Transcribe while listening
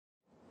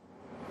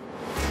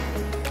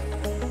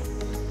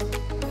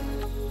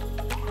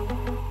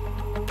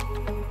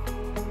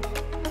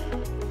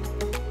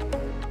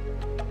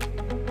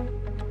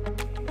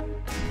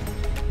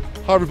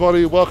Hi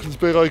everybody, welcome to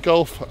Big Eye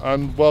Golf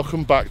and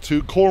welcome back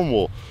to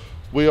Cornwall.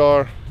 We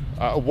are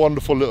at a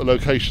wonderful little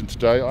location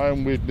today. I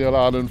am with Neil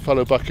Allen,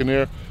 fellow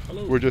Buccaneer.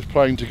 Hello. We're just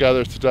playing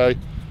together today.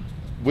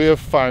 We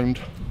have found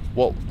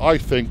what I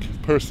think,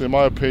 personally in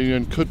my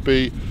opinion, could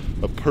be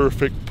a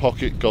perfect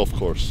pocket golf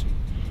course.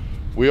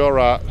 We are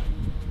at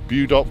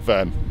Budock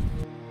Vean.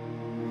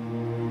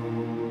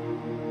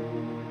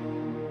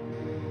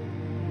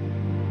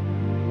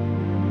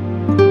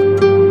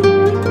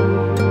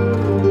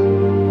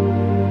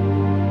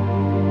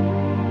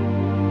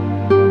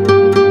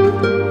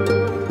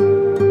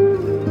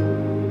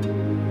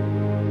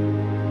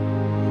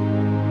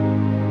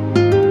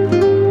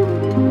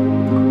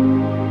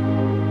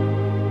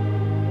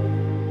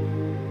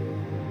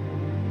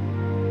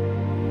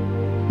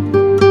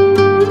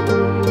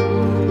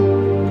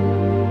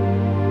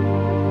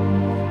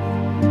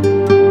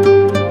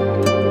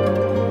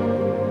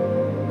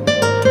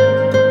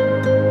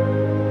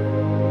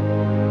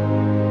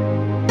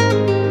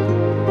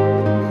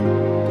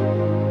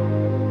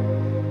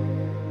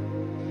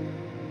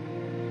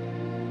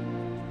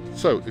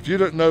 So, if you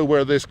don't know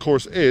where this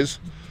course is,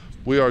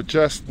 we are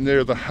just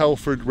near the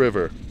HELFORD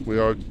River. We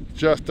are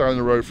just down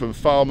the road from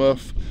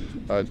FALMOUTH,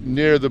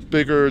 near the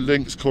bigger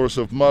links course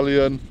of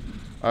MAWNAN,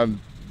 and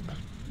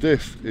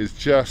this is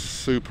just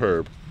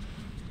superb.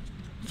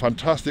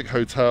 Fantastic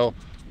hotel.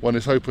 When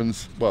this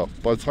opens, well,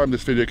 by the time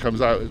this video comes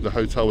out, the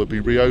hotel will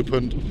be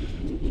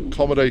reopened.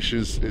 Accommodation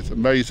is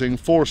amazing,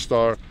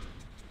 4-star,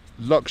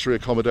 luxury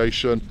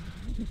accommodation,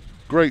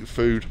 great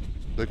food.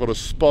 They've got a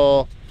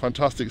spa,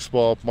 fantastic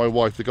spa. My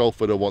wife, the golf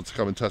widow, wants to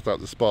come and test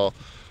out the spa.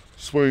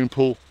 Swimming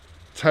pool,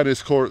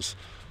 tennis courts.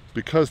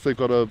 Because they've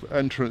got an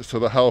entrance to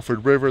the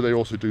HELFORD River, they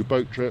also do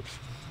boat trips.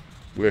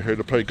 We're here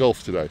to play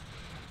golf today.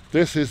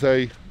 This is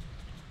a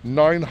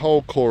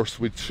 9-hole course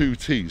with 2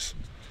 tees.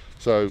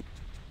 So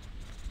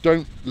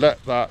don't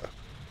let that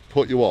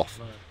put you off.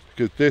 No.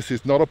 Because this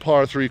is not a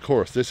par 3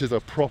 course. This is a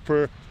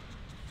proper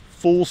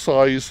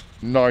full-size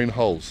 9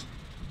 holes.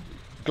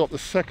 Got the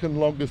second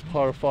longest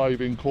par 5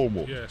 in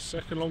Cornwall. Yeah,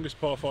 second longest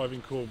par 5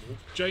 in Cornwall.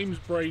 James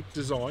BRAID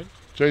design.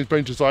 James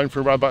BRAID design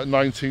from around about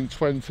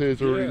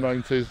 1920s, early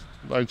 90s,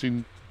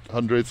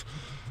 1900s.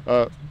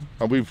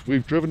 And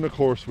we've driven the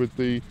course with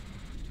the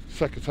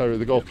secretary of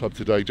the golf club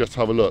today just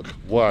to have a look.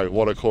 Wow,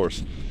 what a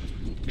course.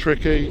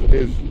 Tricky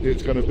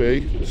it's going to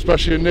be,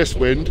 especially in this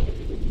wind.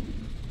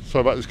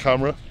 Sorry about this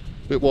camera,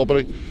 a bit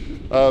wobbly.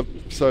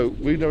 So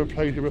we've never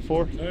played here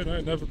before.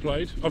 No, never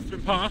played. I've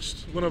been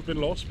past when I've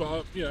been lost,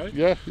 but you know.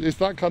 Yeah, it's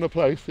that kind of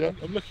place. Yeah.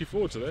 I'm looking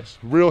forward to this.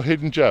 Real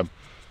hidden gem.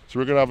 So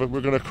we're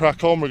gonna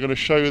crack on. We're gonna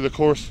show you the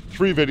course.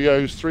 3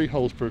 videos, 3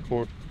 holes per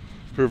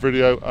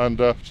video, and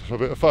just a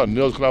bit of fun.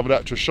 Neil's gonna have an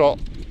extra shot.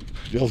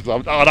 Neil's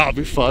gonna have, oh, that'll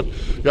be fun.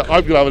 Yeah,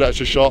 I'm gonna have an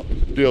extra shot.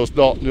 Neil's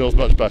not. Neil's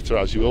much better,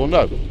 as you all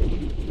know.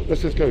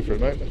 Let's just go for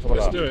it, mate.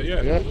 Let's do it.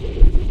 Yeah.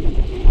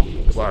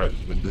 Wow.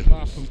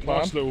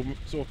 Last little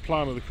sort of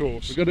plan of the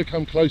course. We're going to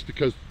come close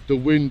because the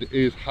wind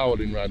is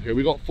howling around here.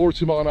 We got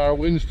 40-mile-an-hour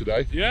winds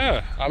today.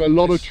 Yeah. And a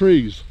lot of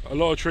trees. A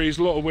lot of trees,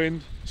 a lot of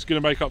wind. It's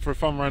going to make up for a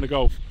fun round of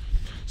golf.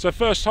 So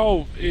first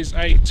hole is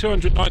a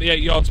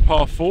 298 yards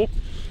par 4.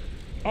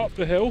 Up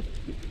the hill,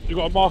 you've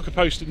got a marker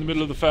post in the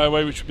middle of the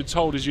fairway, which we've been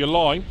told is your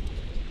line.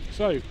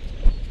 So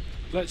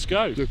let's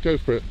go. Let's go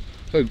for it.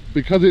 So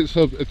because it's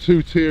a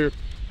 2-tier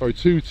or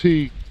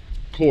 2-tee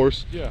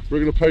course, yeah, we're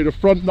going to play the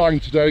front 9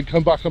 today and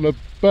come back on the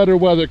better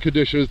weather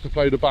conditions to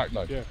play the back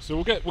 9. Yeah, so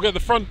we'll get the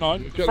front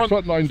 9. Get the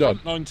front 9 done.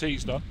 Front 9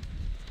 tees done.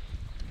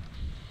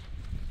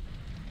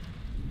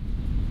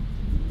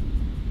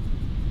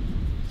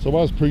 So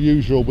as per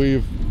usual,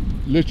 we've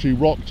literally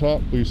rocked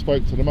up. We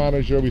spoke to the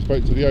manager, we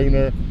spoke to the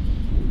owner,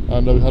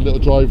 and we had a little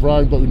drive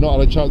round, but we've not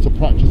had a chance to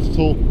practice at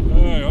all.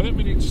 No, I think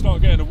we need to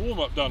start getting a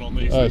warm-up done on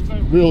these things,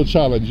 don't we? Real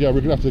challenge. Yeah,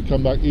 we're going to have to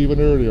come back even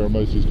earlier on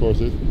most of these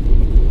courses.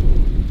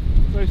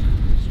 So,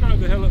 straight up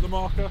the hill at the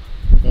marker.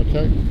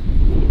 Okay.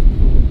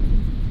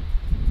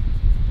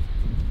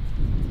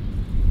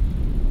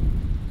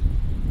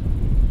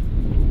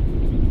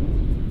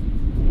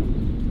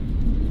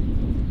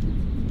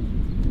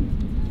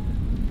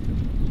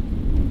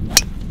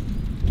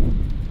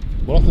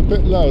 Well, that's a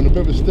bit low and a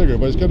bit of a stinger,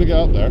 but it's going to get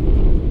up there.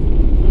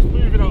 It's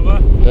moving up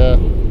there. Yeah.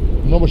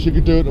 Not much you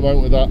can do at the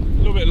moment with that. A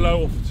little bit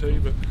low off the tee,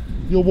 but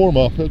you'll warm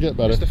up, it'll get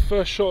better. It's the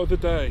first shot of the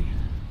day.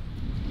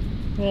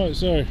 Right,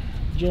 so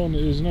John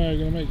is now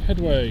going to make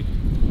headway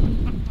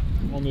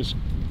on this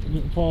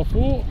little par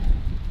 4.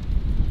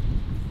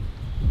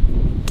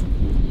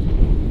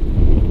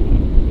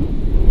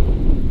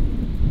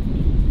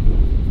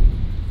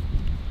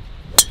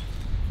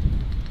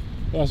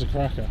 That's a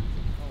cracker.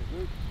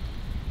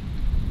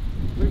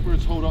 I think we're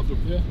told up the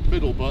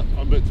middle, but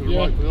I'm a bit to the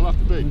right, but it'll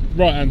have to be.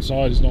 Right hand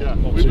side is not,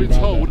 not We've too been bad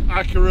told there.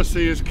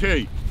 accuracy is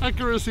key.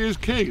 Accuracy is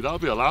key, that'll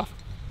be a laugh.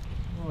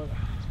 Right.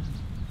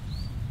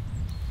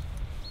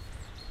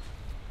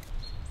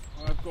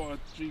 I've got a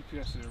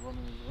GPS here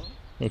running as well.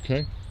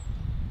 Okay.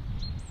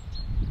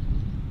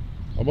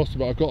 I must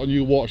admit, I've got a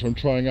new watch I'm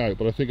trying out,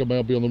 but I think I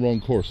may be on the wrong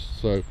course,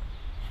 so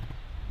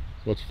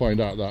we'll have to find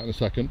out that in a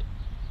second.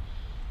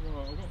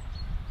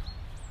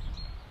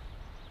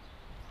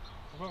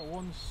 I've got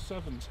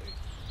 170.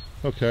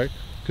 Okay,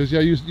 because yeah,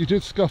 you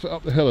did scuff it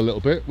up the hill a little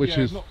bit, which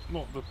is not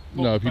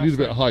no. If you need a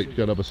bit of height,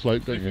 go up a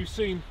slope, don't you? If you've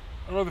seen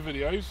our other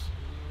videos,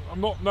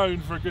 I'm not known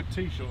for a good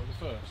tee shot at the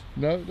first.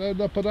 No,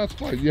 but that's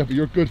fine. Yeah, but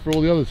you're good for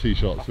all the other tee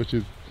shots, which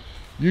is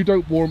you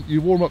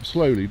warm up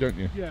slowly, don't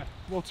you? Yeah.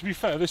 Well, to be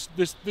fair, this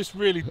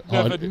really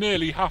never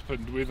nearly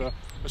happened with a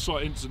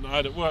slight incident I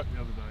had at work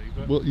the other day.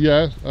 But well,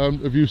 yeah.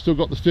 Have you still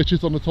got the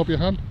stitches on the top of your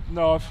hand?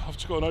 No, I've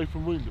just got an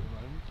open wound at the moment.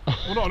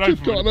 Well, not an open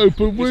wound. Got an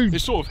open wound.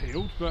 It's sort of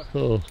healed, but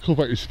oh, call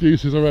back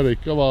excuses already.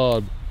 Come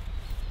on.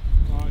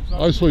 Right,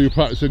 exactly. I saw you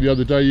practicing the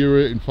other day. You were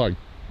hitting fine.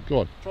 Go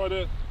on. Try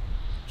to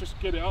just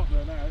get it up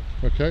there now.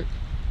 Okay.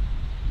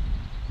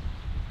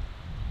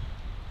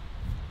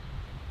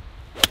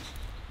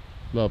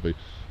 Lovely.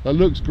 That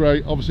looks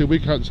great. Obviously, we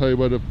can't tell you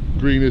where the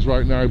green is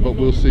right now, but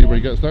we'll see when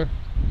he gets there.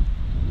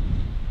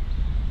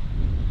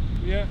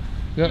 Yeah.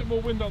 A bit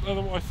more wind up there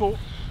than what I thought.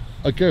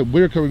 Again,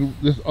 we're coming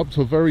up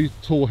to a very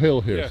tall hill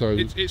here, yeah, so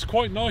it's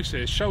quite nice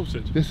here. It's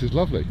sheltered. This is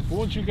lovely. But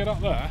once you get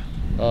up there,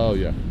 oh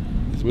yeah,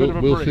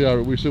 we'll see how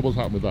we see what's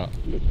happened with that.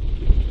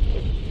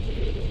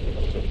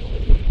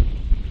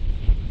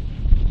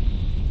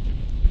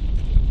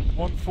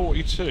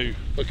 .142.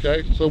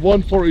 Okay, so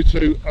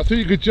 142. I think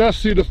you could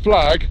just see the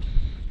flag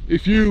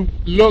if you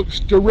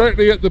looked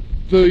directly at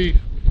the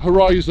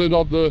horizon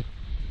on the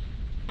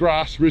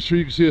grass, which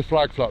you can see the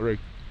flag fluttering.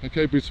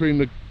 Okay, between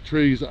the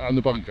trees and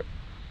the bunker.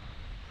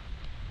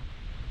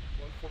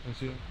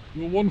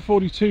 You're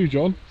 142,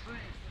 John.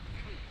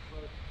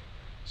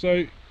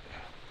 So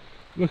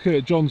look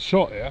at John's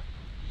shot here.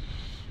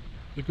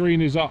 The green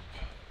is up.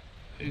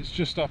 It's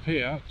just up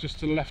here, just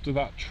to the left of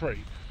that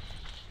tree.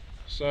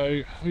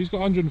 So he's got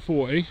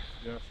 140.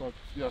 Yeah, so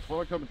when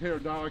I come here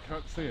now, I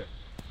can't see it.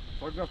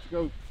 So I'm gonna have to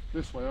go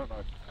this way, aren't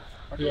I?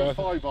 I go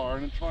 5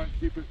 iron and try and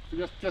keep it.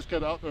 Just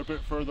get out there a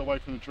bit further away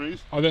from the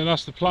trees. I think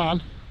that's the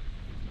plan.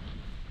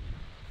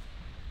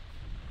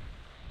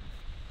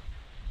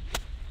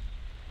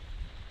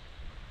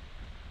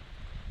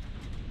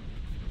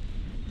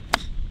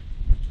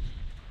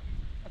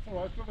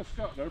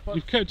 But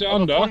you've kept it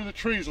under. I'm the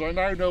trees and I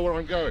now know where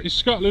I'm going. It's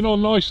scuttling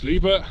on nicely,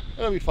 but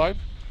that'll be fine.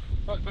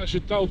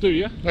 That'll do,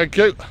 yeah? Thank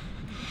you.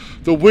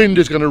 The wind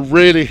is going to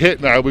really hit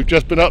now. We've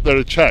just been up there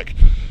to check.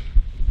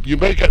 You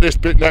may get this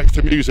bit next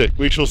to music.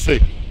 We shall see.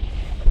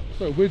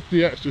 So with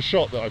the extra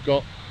shot that I've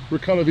got, we're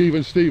kind of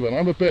even Steven.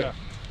 I'm a bit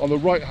on the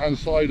right hand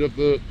side of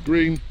the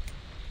green.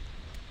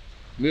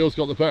 Neil's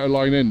got the better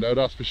line in though,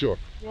 that's for sure.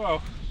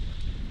 Well,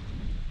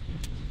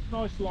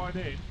 nice line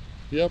in.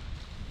 Yep.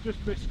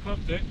 Just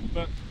misclipped it,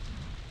 but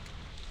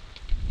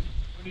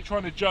when you're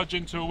trying to judge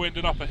into a wind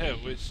and up a hill,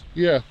 it's...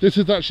 Yeah, this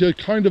is actually a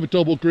kind of a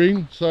double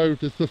green, so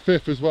it's the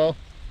 5th as well.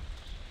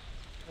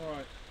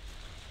 Alright.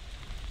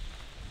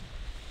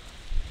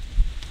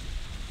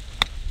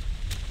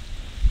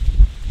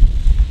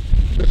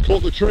 Just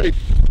caught the tree.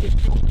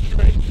 Just caught the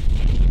tree.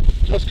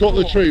 Just caught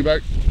the tree,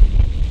 mate.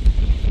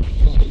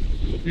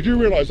 You do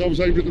realise I was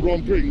aiming at the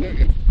wrong green, don't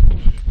you?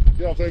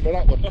 Yeah, I was aiming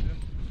at that one.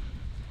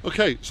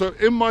 Okay, so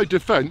in my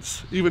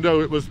defence, even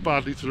though it was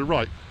badly to the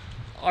right,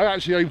 I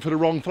actually aimed for the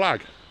wrong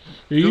flag.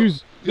 I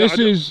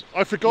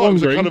forgot it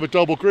was a kind of a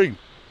double green.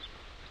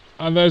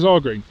 And there's our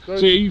green. So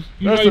you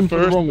aimed for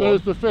the wrong one.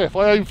 There's the 5th.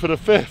 I aimed for the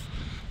 5th.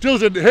 Still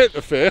didn't hit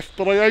the 5th,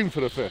 but I aimed for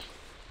the 5th.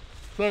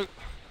 So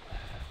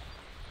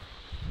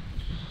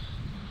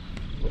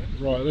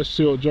right, let's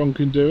see what John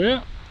can do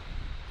here.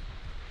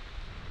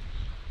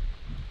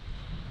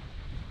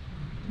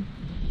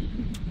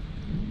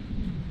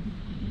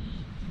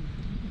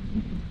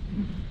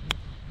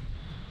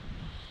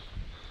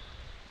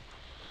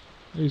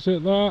 He's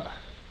hit that.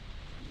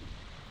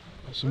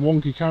 That's some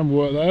wonky camera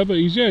work there, but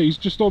he's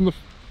just on the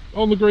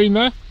green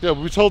there. Yeah, but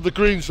we're told the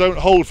greens don't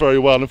hold very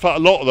well. In fact,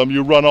 a lot of them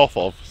you run off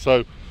of.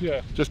 So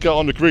yeah, just get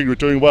on the green. We're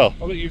doing well.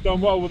 I think you've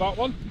done well with that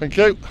one. Thank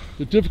you.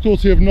 The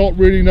difficulty of not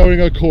really knowing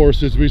our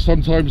course is we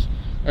sometimes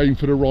aim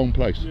for the wrong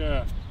place.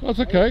 Yeah. That's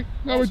okay.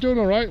 No, we're doing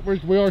all right.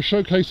 We are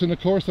showcasing the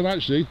course, and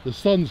actually the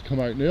sun's come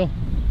out, Neil.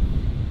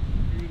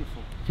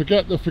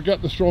 Beautiful.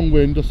 Forget the strong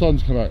wind. The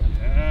sun's come out.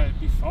 Yeah, it'd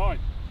be fine.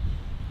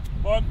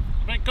 Well,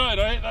 I mean, good,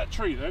 I hit that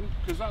tree then,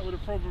 because that would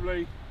have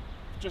probably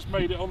just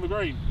made it on the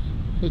green.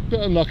 It's a bit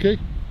unlucky.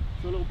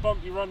 So a little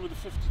bumpy run with the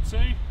 52.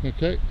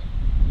 Okay.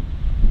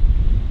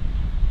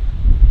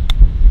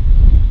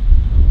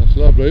 That's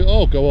lovely.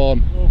 Oh, go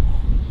on.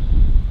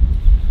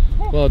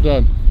 Oh. Well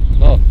done.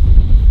 Oh.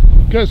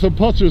 Get some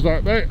putters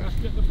out, mate. Let's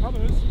get the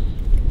putters.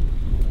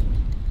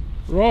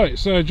 Right,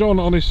 so John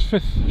on his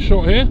 5th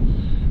shot here.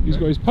 He's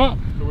got his putt.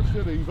 So we're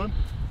still even.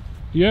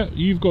 Yeah,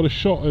 you've got a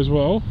shot as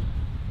well.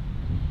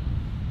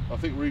 I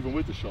think we're even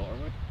with the shot,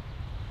 aren't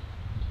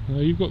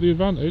we? You've got the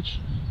advantage.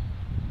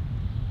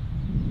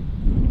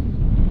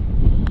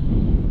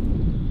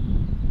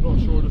 Not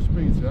sure of the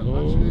speeds yet.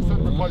 Actually, it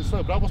sounded quite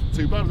slow, but that wasn't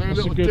too bad. There was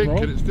a little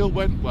dink and it still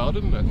went well,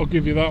 didn't it? I'll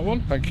give you that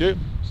one. Thank you.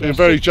 So being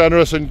very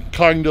generous and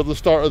kind at the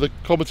start of the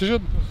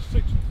competition.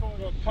 64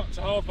 got putt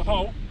to half the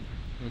hole.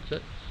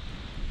 Okay.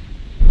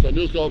 So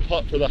Neil's got a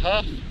putt for the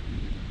half.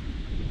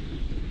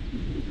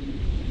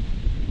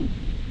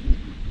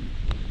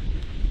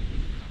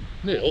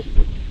 Neil.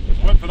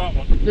 I went for that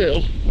one.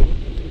 Neil.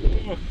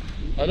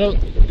 I know,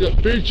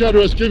 being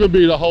generous giving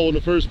me the hole in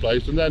the first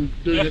place and then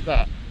doing it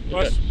that.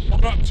 That's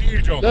up to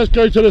you, John. Let's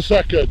go to the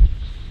second.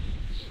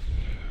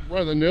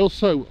 Right then, Neil,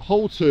 so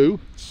hole 2.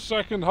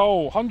 Second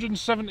hole,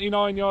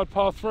 179 yard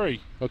par 3.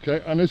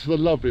 Okay, and this is a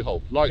lovely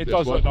hole. Like it this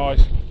does one. look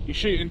nice. You're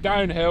shooting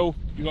downhill,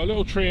 you've got a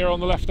little tree here on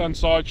the left hand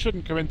side,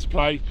 shouldn't come into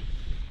play.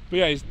 But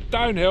yeah, it's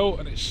downhill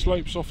and it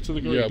slopes off to the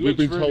green. Yeah, we've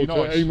been told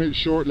to aim it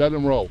short, let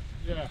them roll.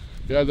 Yeah.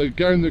 Yeah,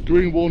 again, the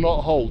green will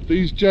not hold.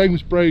 These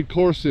James Braid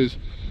courses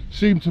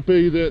seem to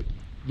be that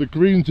the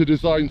greens are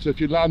designed so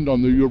if you land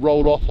on them, you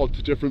roll off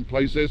onto different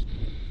places.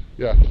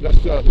 Yeah, let's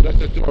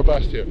just do our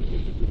best here.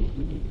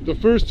 The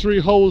first 3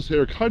 holes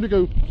here kind of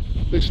go,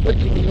 they stick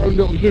in their own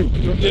little loop.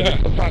 Yeah.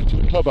 Back to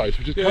the clubhouse,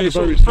 which is kind of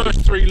very. The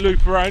first 3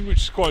 loop around, which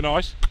is quite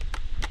nice.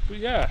 But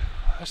yeah,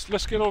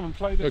 let's get on and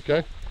play this.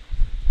 Okay.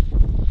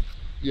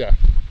 Yeah.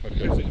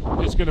 Okay.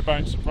 It's going to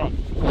bounce in front.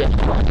 Yeah.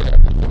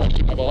 I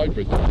should have a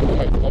hybrid.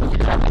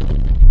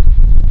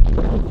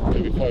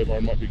 Maybe 5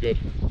 iron might be good.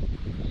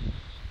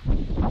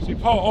 See,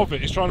 part of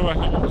it is trying to work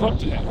out what club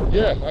to hit.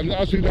 Yeah, and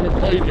as we've never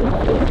played it,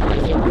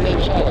 it's a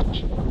real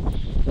challenge.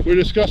 We're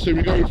discussing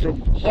we're going from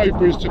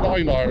hybrids to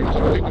 9 irons,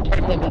 and I think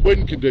depending on the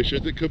wind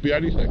conditions, it could be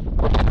anything. The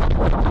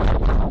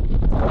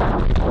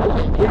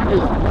wind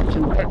is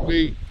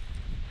directly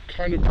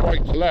kind of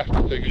right to left,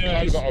 I think, yeah,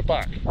 kind of at our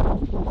back.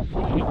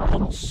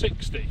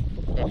 160.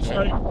 Okay.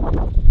 So,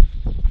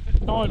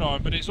 9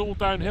 iron, but it's all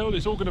downhill,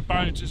 it's all going to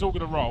bounce, it's all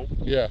going to roll.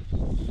 Yeah.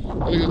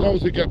 I think as long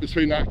as we get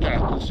between that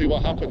gap and see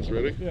what happens,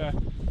 really. Yeah.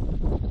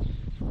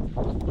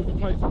 We've been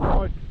playing from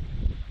right,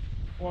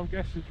 well, I'm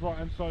guessing it's right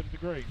hand side of the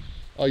green.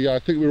 Oh yeah, I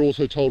think we were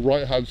also told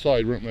right hand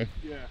side, weren't we?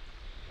 Yeah.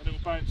 And it will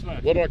bounce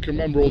left. Whether I can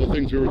remember all the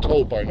things we were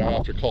told by now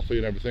after coffee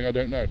and everything, I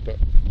don't know, but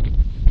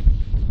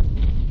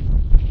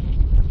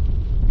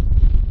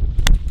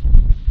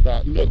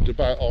that looked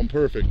about on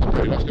perfect.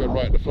 Okay, let's go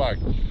right at the flag.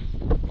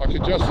 I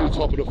can just see the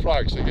top of the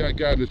flag, so yeah,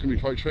 again, it's going to be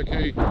quite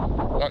tricky.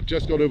 That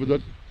just got over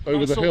the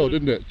hill,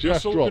 didn't it?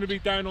 Just all dropped. going to be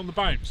down on the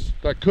bounce.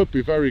 That could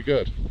be very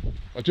good.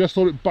 I just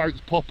thought it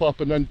bounced, pop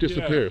up and then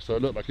disappear, so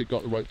it looked like it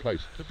got the right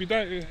place.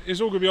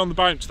 It's all going to be on the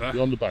bounce there. Be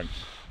on the bounce.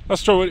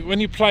 That's true. When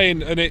you're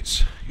playing and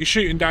you're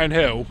shooting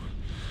downhill,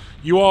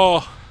 you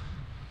are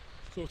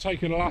sort of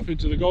taking a lap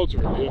into the gods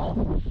really of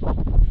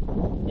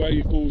where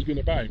your ball's going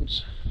to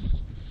bounce.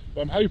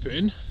 But I'm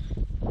hoping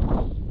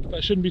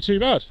that shouldn't be too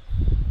bad.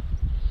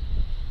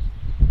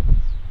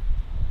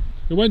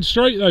 It went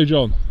straight though,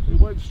 John. It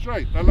went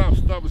straight, and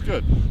that was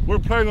good. We're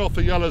playing off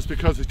the yellows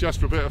because it's just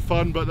for a bit of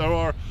fun, but there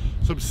are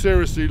some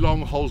seriously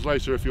long holes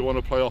later if you want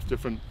to play off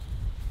different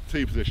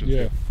tee positions.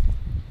 Yeah.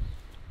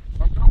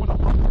 I'm going with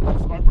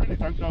a I really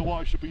don't know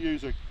what I should be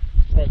using.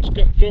 Right,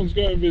 John's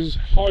going with his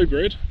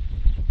hybrid.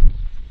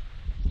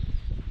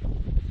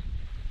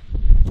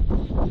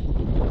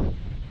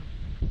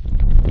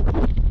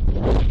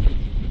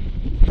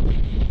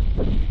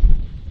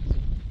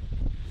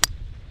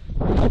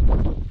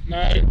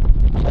 Now,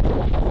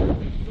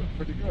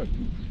 pretty good.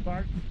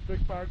 Bounce,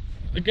 big bounce.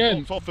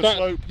 Again, off the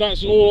slope.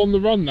 That's all on the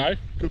run now.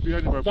 Could be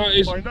anywhere. That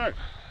is. Find out.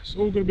 It's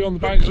all going to be on the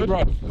bounce and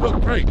run.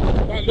 Look great.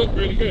 That looked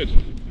really good.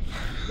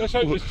 Let's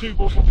hope there's 2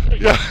 balls on the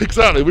green. Yeah,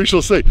 exactly. We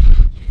shall see.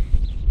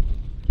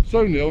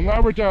 So Neil,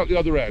 now we're down at the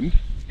other end.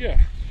 Yeah.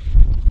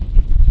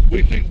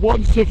 We think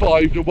one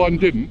survived and one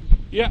didn't.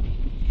 Yeah.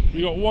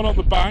 We got one on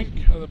the bank,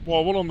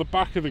 well, one on the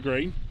back of the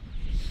green.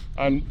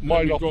 And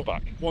mine off the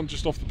back. One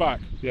just off the back.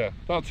 Yeah,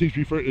 that seems to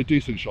be for a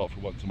decent shot for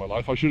once in my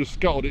life. I should have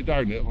scuttled it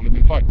down it, it would have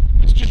been fine.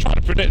 It's just trying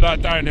to predict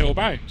that downhill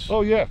bounce.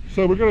 Oh yeah,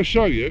 so we're going to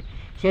show you.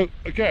 So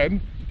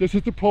again, this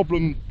is the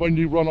problem when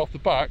you run off the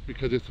back,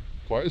 because it's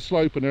quite a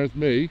slope, and there's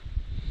me.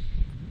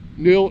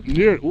 Neil,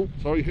 oh,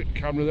 sorry, hit the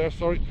camera there,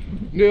 sorry.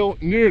 Neil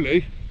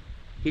nearly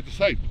did the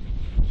same.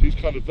 So he's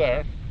kind of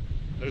there.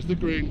 There's the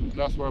green, and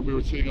that's where we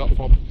were teeing up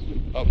from,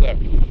 up there.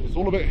 It's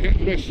all a bit hit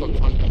and miss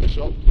sometimes on the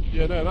shot.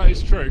 Yeah, no, that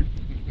is true.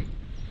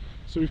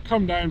 So we've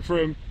come down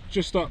from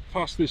just up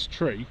past this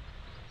tree,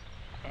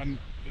 and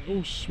it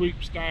all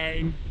sweeps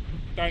down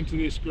to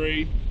this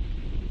green,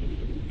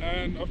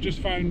 and I've just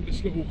found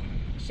this little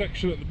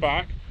section at the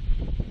back.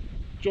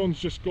 John's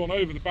just gone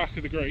over the back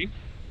of the green.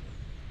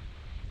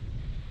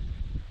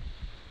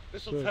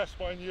 This will test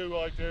my new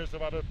ideas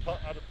of how to pitch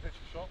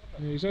a shot.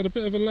 Yeah, he's had a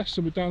bit of a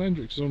lesson with Dan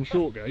Hendricks on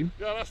short game.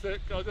 Yeah, that's it.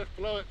 Go just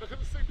below it. Look at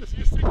the thickness.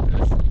 You see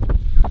this?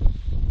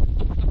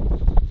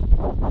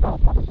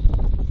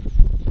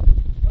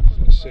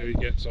 Let's see how he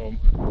gets on.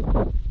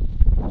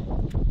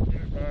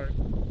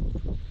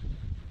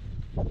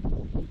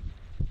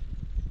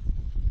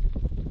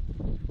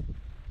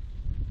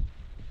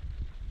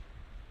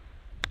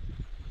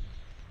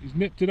 He's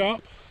nipped it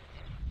up.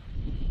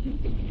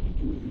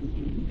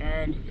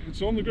 And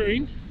it's on the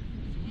green.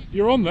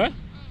 You're on there.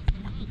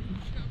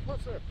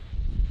 What's there?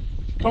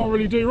 Can't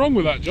really do wrong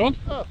with that, John.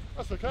 Oh,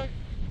 that's okay.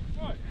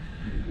 Right.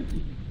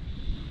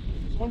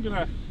 So I'm going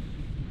to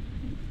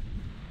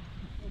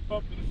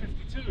bump to the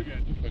 52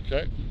 again.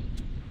 Okay.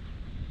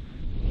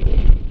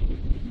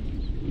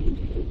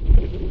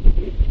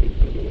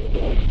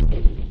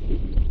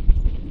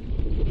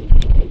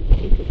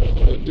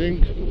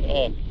 dink.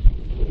 Oh,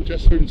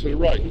 just swing to the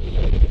right.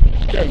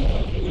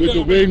 Again, with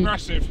the wind.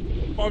 Aggressive,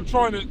 but I'm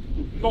trying to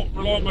not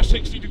rely on my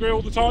 60 degree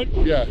all the time.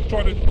 Yeah.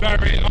 Trying to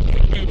vary it up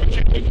a bit of a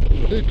chicken.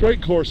 It's a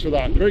great course for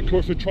that. Great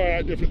course for trying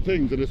out different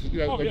things. And it's, you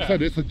know, like I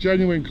said, it's a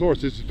genuine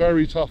course. It's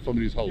very tough on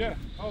these holes. Yeah.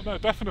 Oh no,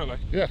 definitely.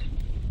 Yeah.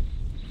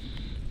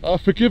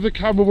 Forgive the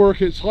camera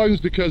work at times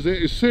because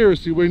it is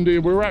seriously windy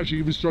and we're actually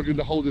even struggling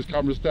to hold this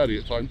camera steady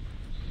at times.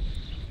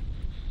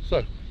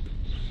 So,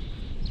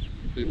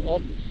 leave it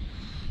on.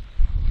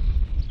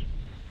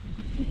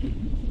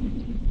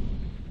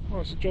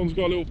 Right, so John's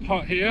got a little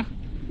putt here.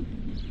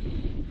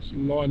 Just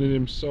lining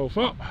himself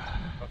up.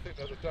 I think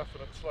there's a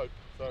definite slope.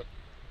 So.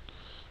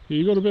 Yeah,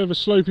 you got a bit of a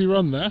slopey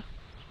run there.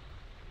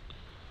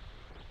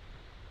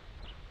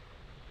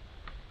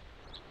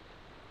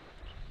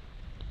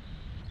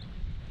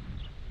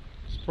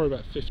 It's probably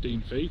about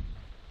 15 feet.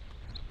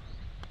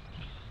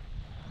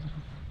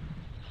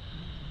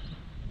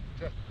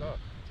 Yeah, no,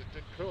 it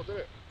didn't curl, did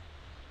it?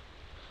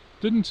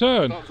 Didn't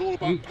turn. That was all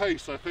about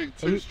pace, I think,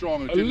 too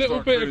strong. A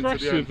little bit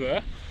aggressive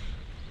there.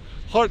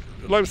 Hard,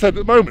 like I said,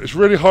 at the moment it's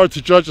really hard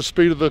to judge the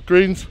speed of the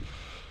greens.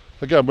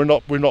 Again, we're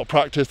not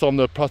practiced on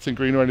the putting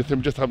green or anything,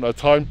 we just haven't had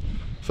time.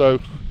 So, a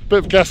bit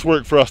of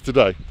guesswork for us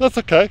today. That's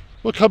okay,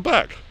 we'll come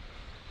back.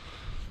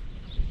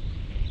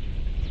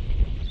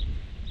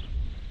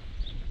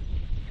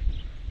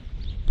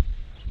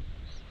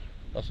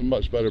 That's a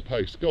much better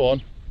pace. Go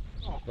on.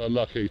 Oh.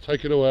 Unlucky.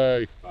 Take it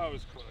away. That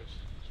was close.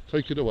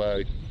 Take it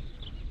away.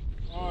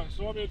 Alright,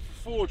 so I'm in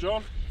for 4,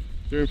 John.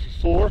 You're in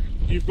for 4?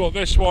 You've got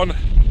this one.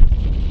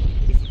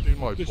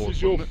 This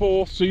is your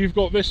 4th, so you've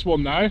got this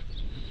one now.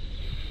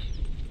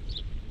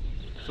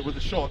 So with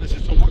the shot, this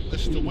is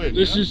to win.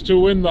 This is to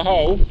win the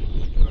hole.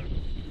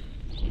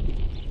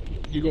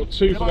 You got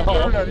 2 for the hole.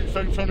 Can I learn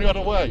anything from the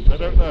other way? I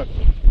don't know.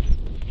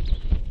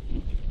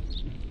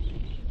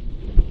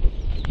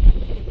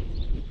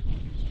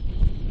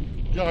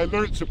 Yeah, I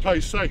learned to play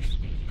safe.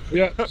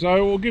 Yeah,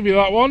 so we'll give you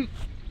that one.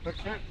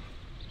 Okay.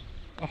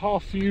 A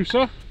half for you,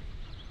 sir.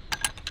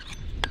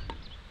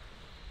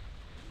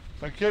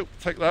 Thank you.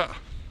 Take that.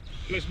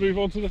 Let's move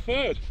on to the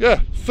 3rd.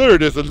 Yeah,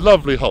 3rd is a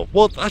lovely hole.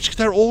 Well, actually,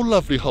 they're all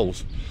lovely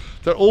holes.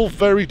 They're all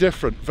very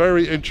different,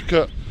 very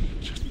intricate.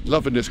 Just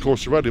loving this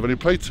course already. I've only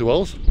played 2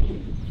 holes.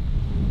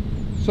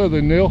 So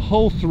then, Neil,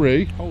 hole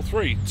 3. Hole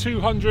 3,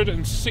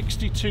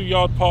 262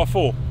 yard par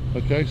 4.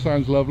 Okay,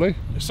 sounds lovely.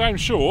 It sounds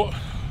short.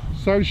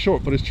 Sounds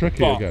short, but it's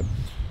tricky again.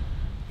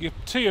 You're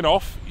teeing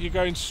off, you're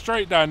going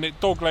straight down it,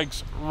 dog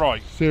legs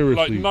right. Seriously,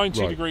 like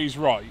 90 right. degrees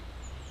right.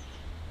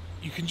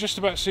 You can just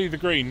about see the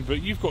green,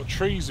 but you've got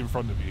trees in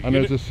front of you. And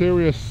there's a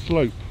serious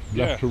slope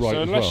left to right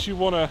so as unless you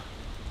want to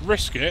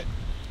risk it,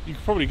 you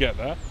can probably get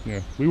there.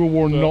 Yeah, we were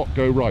warned not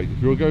go right.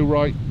 If you'll go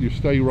right, you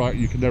stay right,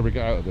 you can never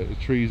get out of it.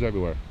 There's trees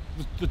everywhere.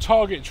 The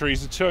target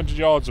trees are 200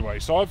 yards away,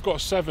 so I've got a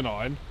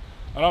 7-iron,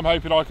 and I'm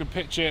hoping I can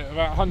pitch it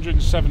about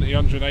 170,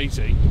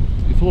 180.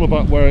 It's all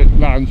about where it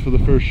lands for the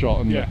first shot.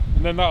 And yeah,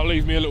 and then that'll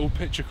leave me a little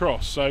pitch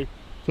across. So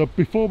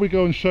before we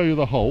go and show you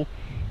the hole,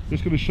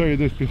 just going to show you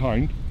this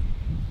behind.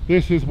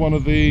 This is one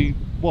of the,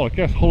 well, I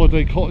guess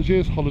holiday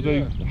cottages,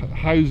 holiday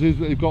houses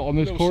that they've got on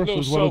this course,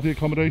 as well as the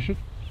accommodation.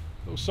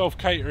 Little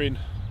self-catering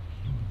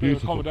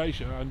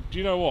accommodation. And do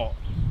you know what?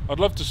 I'd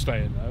love to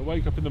stay in there,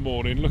 wake up in the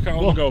morning, look out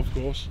on the golf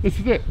course. This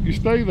is it. You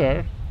stay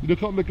there, you look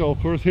up on the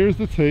golf course, here's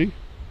the tee,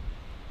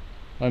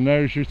 and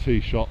there's your tee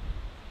shot.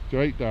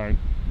 Straight down.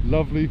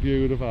 Lovely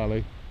view of the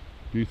valley.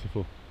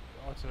 Beautiful.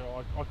 I tell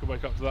you, I can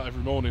wake up to that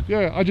every morning.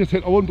 Yeah, I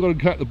wouldn't go and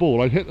collect the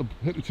ball. I'd hit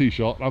the tee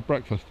shot and have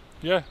breakfast.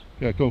 Yeah.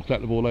 Yeah, go and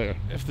collect the ball later.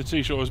 If the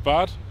tee shot was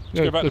bad,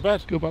 go back to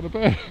bed. Go back to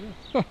bed.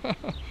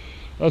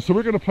 Yeah. So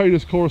we're going to play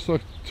this course 2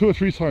 or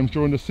 3 times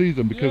during the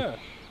season because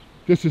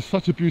this is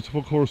such a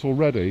beautiful course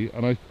already,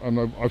 and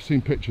I've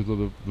seen pictures of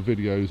the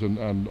videos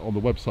and on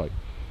the website,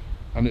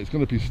 and it's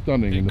going to be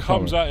stunning in the summer. It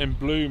comes out in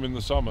bloom in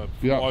the summer.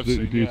 Yeah,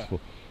 absolutely beautiful.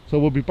 Yeah. So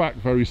we'll be back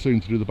very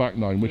soon to do the back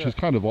 9, which is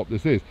kind of what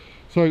this is.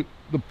 So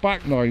the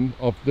back 9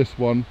 of this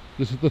one,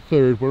 this is the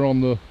 3rd, we're on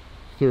the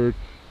 3rd.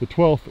 The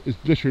 12th is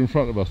literally in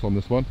front of us on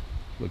this one.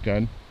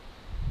 Again,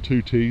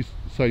 2 tees,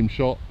 same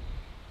shot.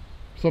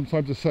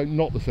 Sometimes the same,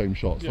 not the same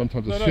shot.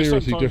 Sometimes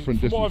seriously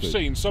different distances. From what I've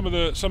seen, some of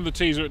the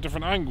tees are at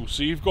different angles,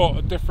 so you've got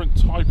a different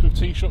type of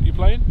tee shot you're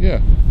playing.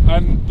 Yeah.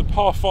 And the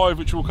par 5,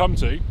 which we'll come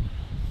to,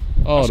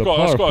 that's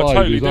got a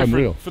totally different.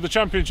 Unreal. For the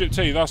championship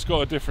tee, that's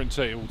got a different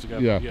tee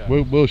altogether. Yeah.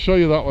 We'll show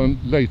you that one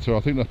later.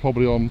 I think that's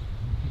probably on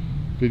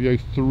video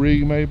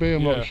 3, maybe.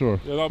 I'm not sure.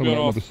 Yeah, that'll be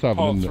on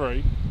part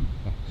 3.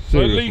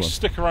 So at least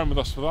stick around with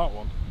us for that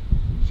one.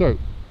 So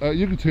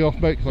you can tee off,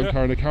 mate, because I'm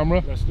carrying a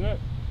camera. Let's do it.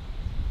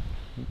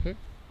 Okay.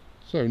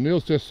 So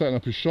Neil's just setting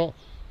up his shot.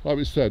 Like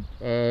we said,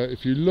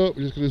 if you look,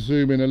 we're just going to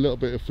zoom in a little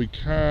bit if we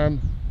can.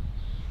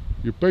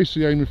 You're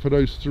basically aiming for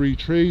those 3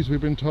 trees,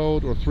 we've been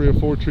told, or 3 or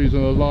 4 trees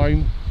in a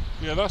line.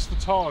 Yeah, that's the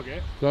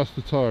target. That's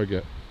the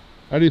target.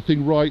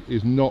 Anything right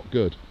is not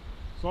good.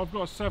 So I've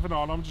got a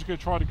 7-iron. I'm just going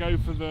to try to go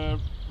for the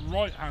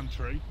right-hand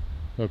tree.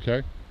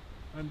 Okay.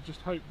 And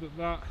just hope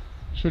that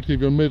should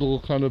give you a middle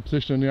kind of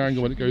position in the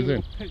angle when it goes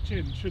in. Pitch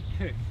in, should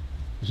kick.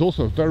 It's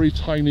also a very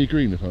tiny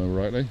green, if I remember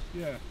rightly.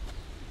 Yeah,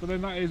 but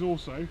then that is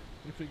also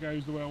if it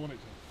goes the way I want it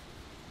to.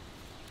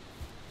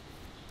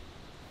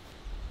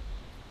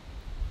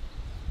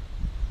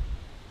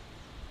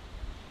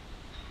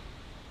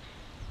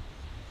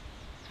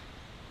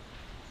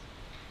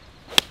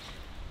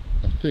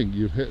 I think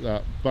you've hit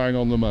that bang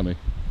on the money.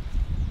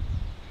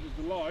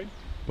 There's the line.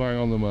 Bang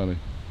on the money.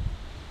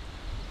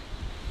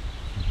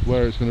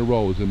 Where it's going to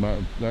roll is in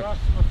mountain. I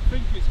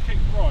think it's kicked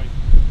right.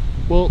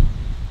 Well,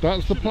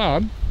 that's the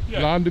plan.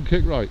 Yeah. Land and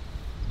kick right.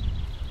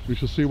 We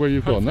shall see where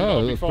you've gone.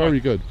 No, that's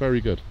very good,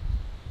 very good.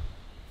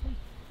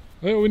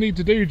 I think what we need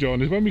to do,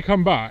 John, is when we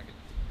come back,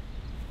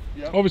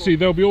 obviously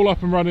they'll be all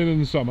up and running in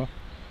the summer.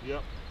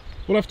 Yep.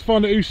 We'll have to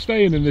find out who's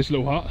staying in this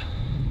little hut.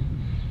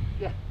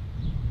 Yeah.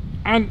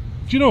 And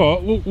do you know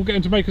what? We'll get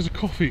them to make us a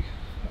coffee.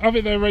 Have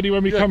it there ready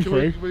when we come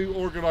through. We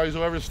organise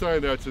whoever's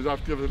staying there to have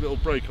to give us a little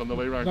break on the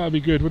way round. That'd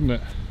be good, wouldn't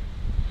it?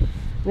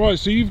 Right,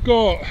 so you've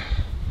got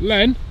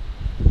Len.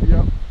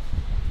 Yep.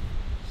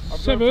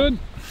 7.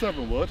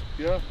 7 wood,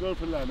 yeah, go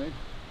for Lenny.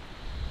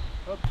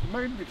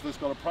 Mainly because it's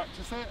got to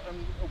practice it,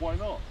 and why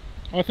not?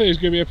 I think it's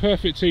going to be a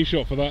perfect tee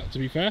shot for that, to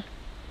be fair.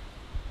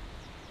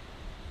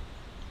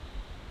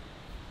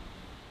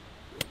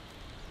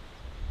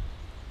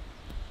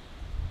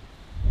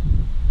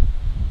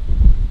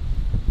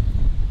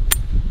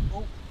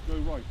 Oh, go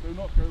right, do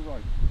not go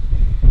right.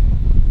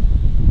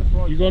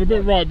 You got a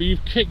bit right, but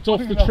you've kicked off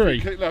the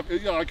tree.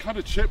 Yeah, I kind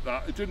of chipped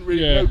that. It didn't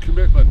really Yeah. no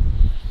commitment.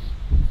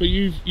 But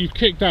you've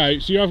kicked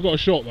out, so you have got a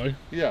shot though.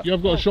 Yeah. You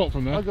have got a shot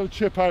from there. I'm going to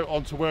chip out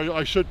onto where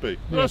I should be.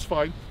 But that's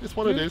fine. It's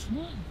what it is.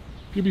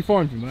 You'll be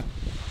fine from there.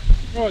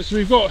 Right, so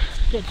we've got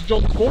to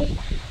John's ball.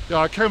 Yeah,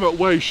 I came out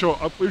way short.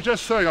 We were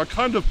just saying, I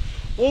kind of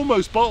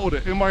almost bottled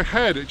it in my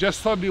head. It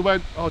just suddenly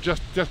went, oh,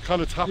 just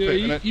kind of tap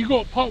it. You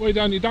got part way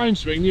down your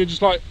downswing, and you're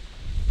just like,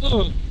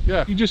 ugh.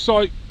 Yeah. You just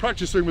like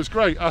practicing was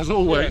great as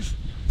always. Yeah.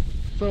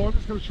 So I'm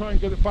just going to try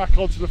and get it back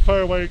onto the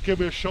fairway and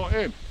give me a shot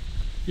in.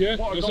 Yeah,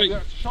 what I got the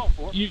extra shot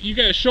for. You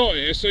get a shot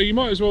here, so you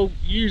might as well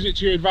use it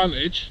to your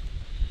advantage.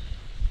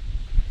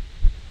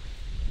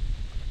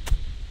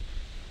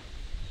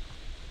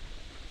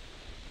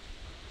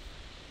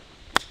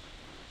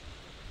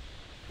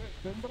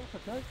 Thin, but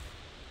that's okay.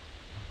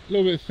 A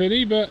little bit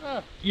thinny, but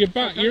yeah, you're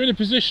back. Okay. You're in a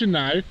position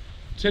now to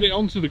hit it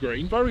onto the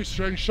green. Very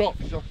strange shot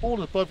because you're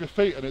falling above your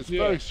feet, and it's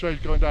very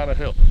strange going down a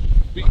hill.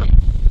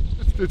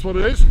 It's what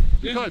it is.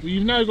 Yeah,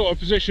 you've now got a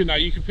position now.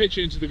 You can pitch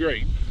it into the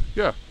green.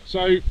 Yeah.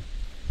 So.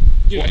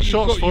 Yeah,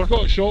 you've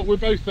got a shot, we're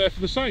both there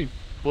for the same.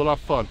 We'll have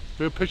fun.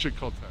 Be a pitching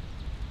contest.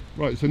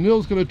 Right, so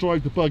Neil's going to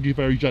drive the buggy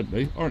very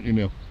gently, aren't you,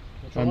 Neil?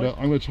 And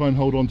I'm going to try and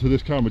hold on to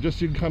this camera just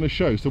so you can kind of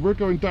show. So we're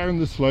going down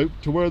the slope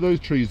to where those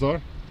trees are.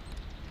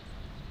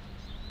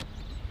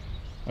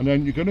 And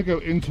then you're going to go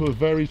into a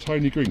very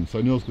tiny green.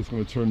 So Neil's just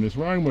going to turn this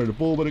round where the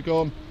ball would have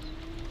gone.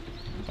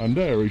 And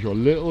there is your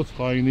little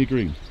tiny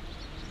green.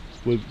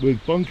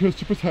 With bunkers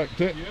to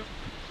protect it. Yep.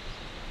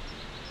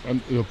 And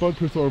the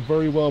bunkers are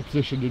very well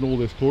positioned in all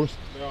this course.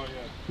 They are, yeah.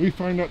 We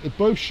found out that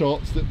both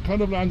shots that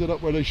kind of landed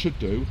up where they should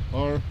do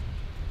are,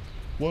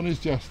 one is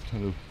just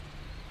kind of,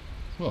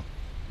 well,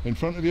 in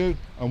front of you,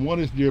 and one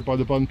is near by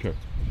the bunker.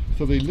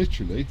 So they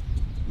literally,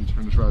 let me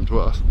turn this around to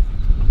us,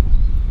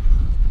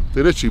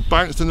 they literally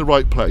bounced in the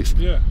right place,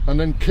 and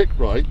then kicked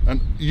right,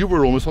 and you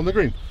were almost on the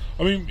green.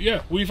 I mean,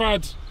 yeah, we've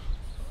had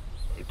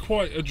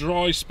quite a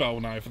dry spell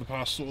now for the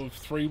past sort of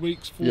 3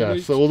 weeks, 4 weeks. Yeah,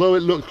 so although it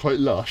looked quite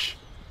lush,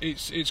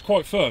 it's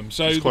quite firm,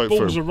 so the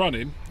balls are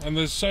running, and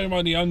there's so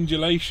many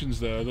undulations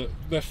there that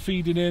they're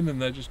feeding in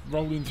and they're just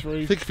rolling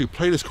through. I think if you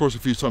play this course a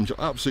few times, you'll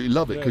absolutely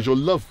love it, because you'll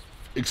love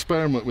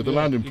experiment with the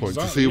landing point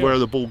to see where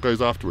the ball goes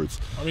afterwards.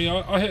 I mean,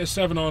 I hit a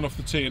 7-iron off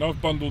the tee, and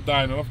I've bundled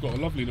down, and I've got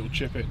a lovely little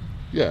chip in.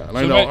 Yeah, and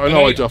so I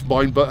know I duffed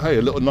mine, but hey,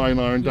 a little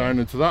 9-iron down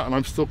into that, and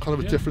I'm still kind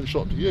of a different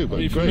shot to you. But I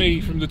mean, for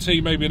me, from the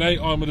tee, maybe an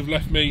 8-iron would have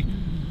left me,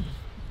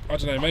 I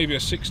don't know, maybe a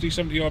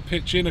 60-70 yard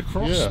pitch in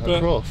across. Yeah,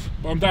 but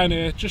I'm down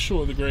here, just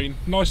short of the green.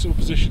 Nice little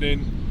position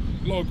in,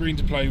 a lot of green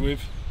to play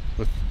with.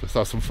 Let's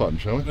have some fun,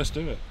 shall we? Let's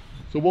do it.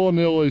 So while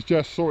Neil is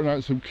just sorting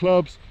out some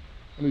clubs,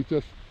 and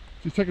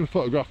he's taking a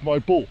photograph of my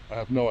ball. I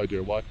have no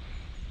idea why.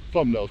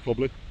 Thumbnails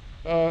probably.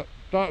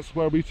 That's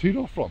where we teed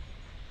off from.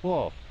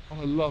 Wow,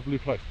 what a lovely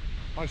place.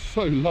 I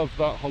so love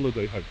that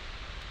holiday home.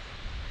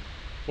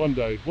 One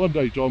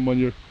day, John, when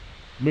you're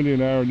a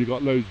millionaire and you've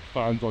got loads of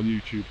fans on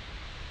YouTube.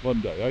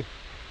 One day, eh?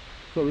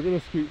 So we're going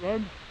to scoot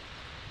round.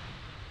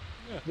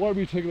 Yeah. Why are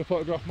we taking a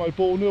photograph of my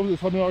ball, Neil? Is it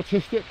something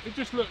artistic? It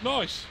just looked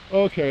nice.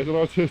 Okay, it's an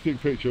artistic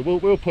picture.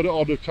 We'll put it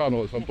on the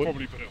channel at some point.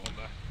 Probably put it on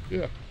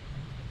there. Yeah.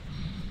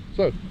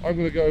 So I'm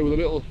going to go with a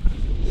little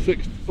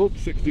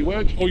 60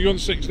 wedge. Oh, you want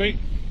 60?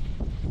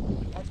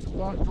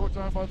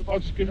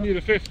 I'm just giving you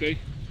the 50.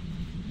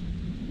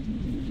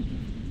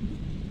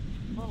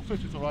 Well,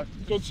 50's all right.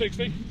 Go on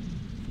 60.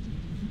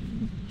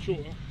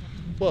 Shorter.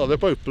 Well, they're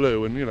both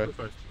blue, and you know.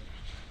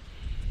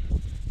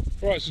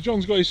 Right, so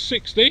John's got his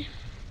 60.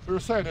 We were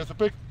saying there's a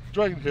big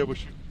drain here,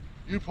 which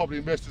you probably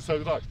missed, and so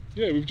did I.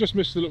 Yeah, we've just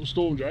missed the little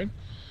storm drain.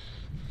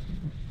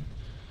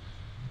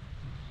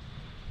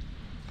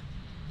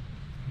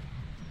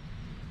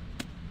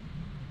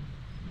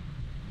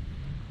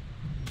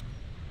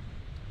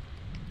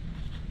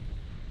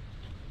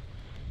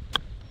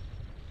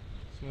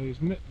 So he's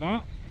nipped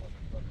that.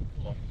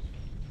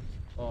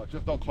 Oh,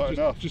 just not quite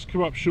enough. Just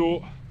come up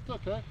short. It's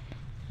okay.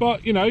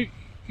 But you know,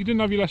 you didn't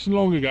have your lesson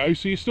long ago,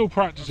 so you're still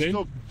practicing.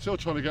 Still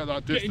trying to get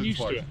that distance. Getting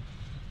used to it.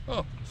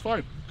 Oh, it's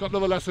fine. Got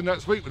another lesson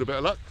next week with a bit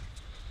of luck.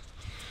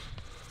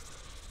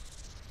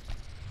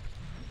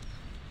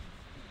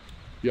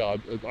 Yeah,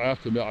 I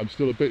have to admit, I'm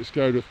still a bit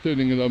scared of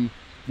thinning them,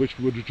 which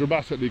would have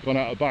dramatically gone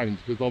out of bounds,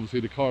 because obviously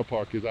the car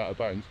park is out of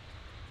bounds.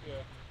 Yeah.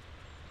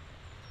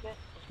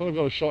 So I've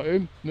got a shot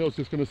in. Neil's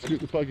just going to scoot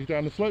the buggy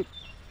down the slope.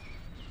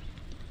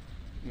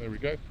 There we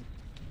go.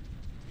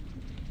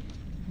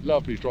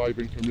 Lovely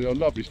driving from Neil,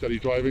 lovely steady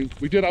driving.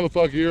 We did have a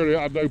buggy earlier,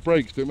 had no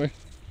brakes, didn't we?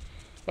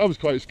 That was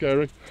quite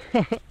scary.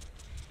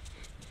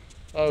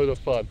 Oh, the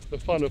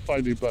fun of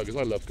finding buggers.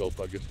 I love golf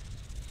buggers.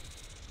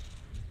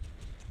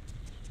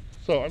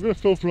 So I'm going to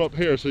film from up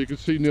here so you can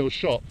see Neil's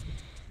shot.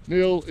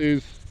 Neil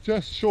is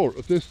just short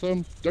of this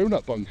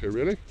donut bunker,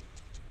 really.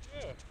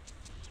 Yeah.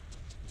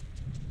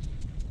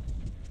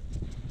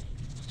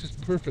 It's just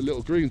perfect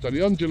little greens, and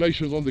the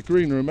undulations on the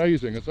green are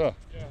amazing as well.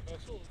 Yeah,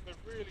 they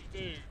really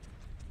do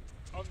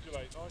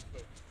undulate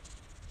nicely.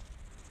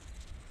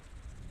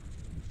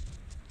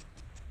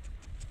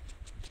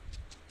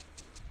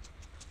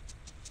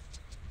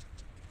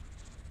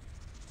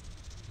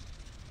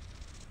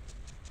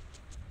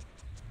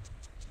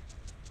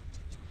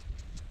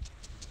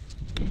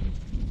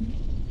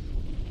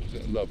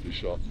 It's a lovely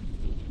shot.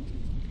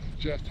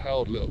 Just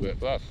held a little bit,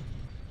 but that's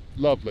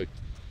lovely.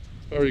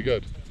 Very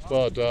good.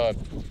 Well done.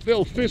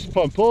 Little fist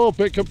pump. Oh, a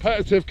bit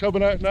competitive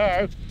coming out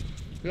now.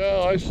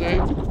 Yeah, I see.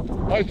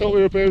 I thought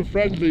we were being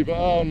friendly, but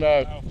oh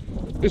no.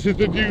 This is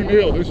the new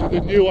Neil. This is the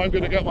new, I'm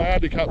going to get my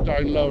handicap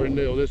down lower,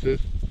 Neil. This is.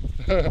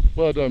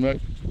 Well done,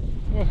 mate.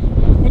 Well,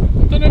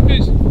 I don't know if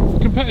it's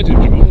competitive,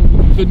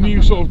 John, the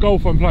new sort of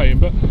golf I'm playing,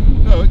 but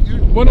no,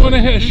 when I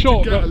hit a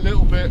shot, get a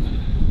little bit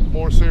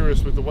more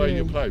serious with the way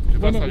you play.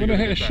 When I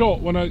hit a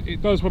shot, when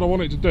it does what I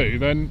want it to do,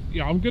 then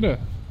yeah, I'm gonna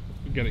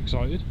get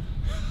excited.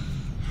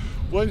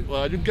 Well,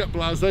 I didn't get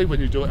blasé when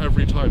you do it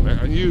every time, mate.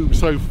 And you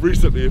so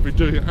recently have been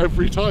doing it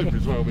every time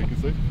as well. We can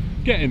see.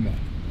 Get in there.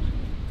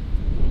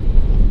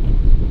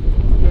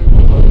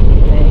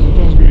 Right, so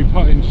John's gonna be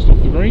putting just off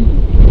the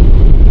green.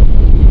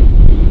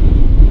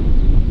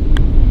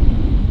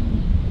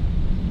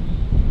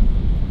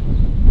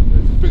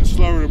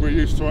 Slower than we're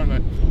used to, aren't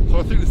they? So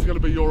I think this is going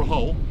to be your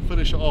hole.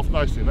 Finish it off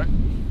nicely, mate.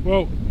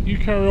 Well, you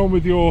carry on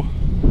with your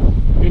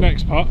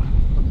next putt.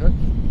 Okay.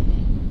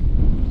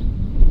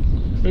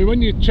 I mean,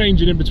 when you're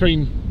changing in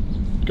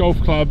between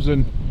golf clubs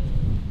and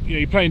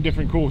you're playing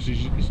different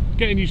courses,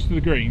 getting used to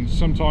the greens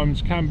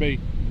sometimes can be a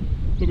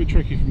little bit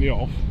tricky from the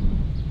off.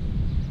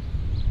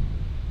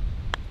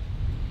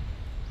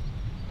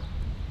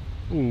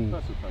 Ooh.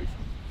 That's a pace.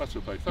 That's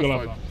a pace. That's You'll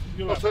fine. have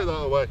that. I'll take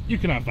that away. You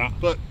can have that.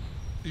 But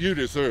you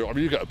deserve. I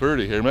mean, you get a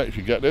birdie here, mate. If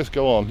you get this,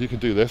 go on. You can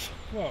do this.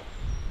 Well,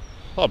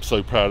 I'm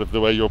so proud of the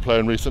way you're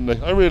playing recently.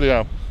 I really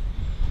am.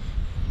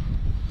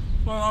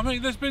 Well, I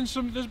mean, there's been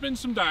some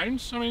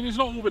downs. I mean, it's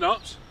not all been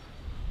ups.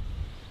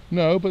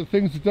 No, but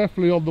things are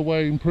definitely on the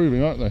way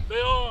improving, aren't they?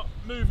 They are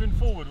moving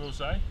forward, we'll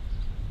say.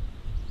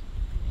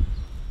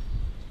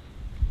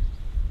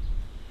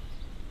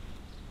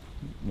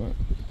 Right,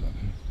 put it down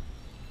here.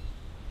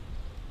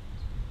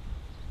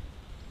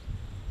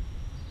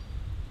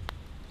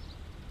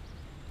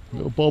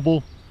 Little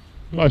bobble.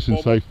 Nice and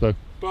safe though.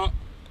 But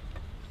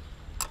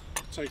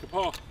take a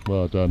par.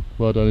 Well done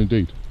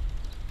indeed.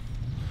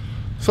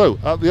 So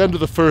at the end of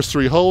the first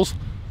 3 holes,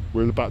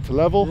 we're back to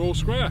level. We're all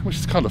square, which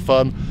is kind of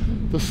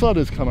fun. The sun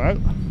has come out.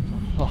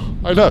 Oh,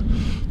 I know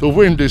the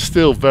wind is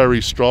still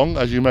very strong,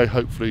 as you may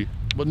hopefully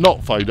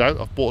not find out.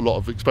 I've bought a lot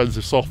of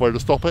expensive software to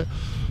stop it,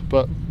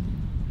 but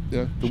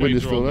yeah, the wind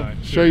is still there.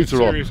 Shades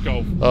are on. Serious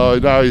golf. Oh,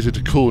 now he's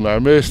into cool now,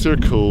 Mr.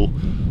 Cool.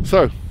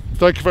 So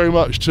thank you very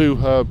much to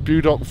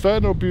Budock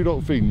Vean or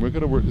Budock Vean. We're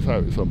going to work this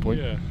out at some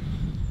point. Yeah.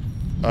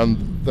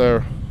 And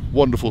their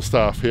wonderful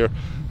staff here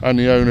and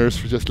the owners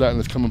for just letting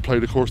us come and play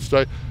the course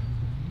today.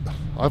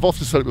 I've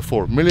often said it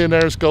before,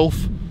 millionaires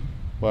golf.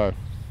 Wow.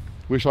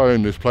 Wish I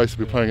owned this place. I'd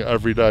be playing it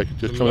every day.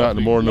 Just coming out in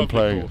the morning and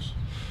playing it.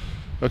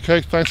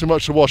 Okay, thanks so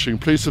much for watching.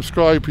 Please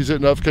subscribe, please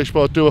hit the notification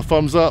bell, do a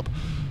thumbs up,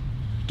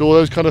 do all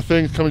those kind of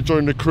things. Come and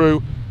join the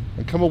crew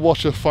and come and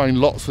watch us find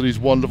lots of these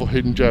wonderful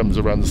hidden gems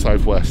around the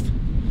southwest.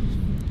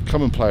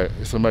 Come and play it,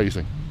 it's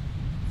amazing.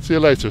 See you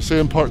later, see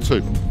you in part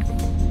 2.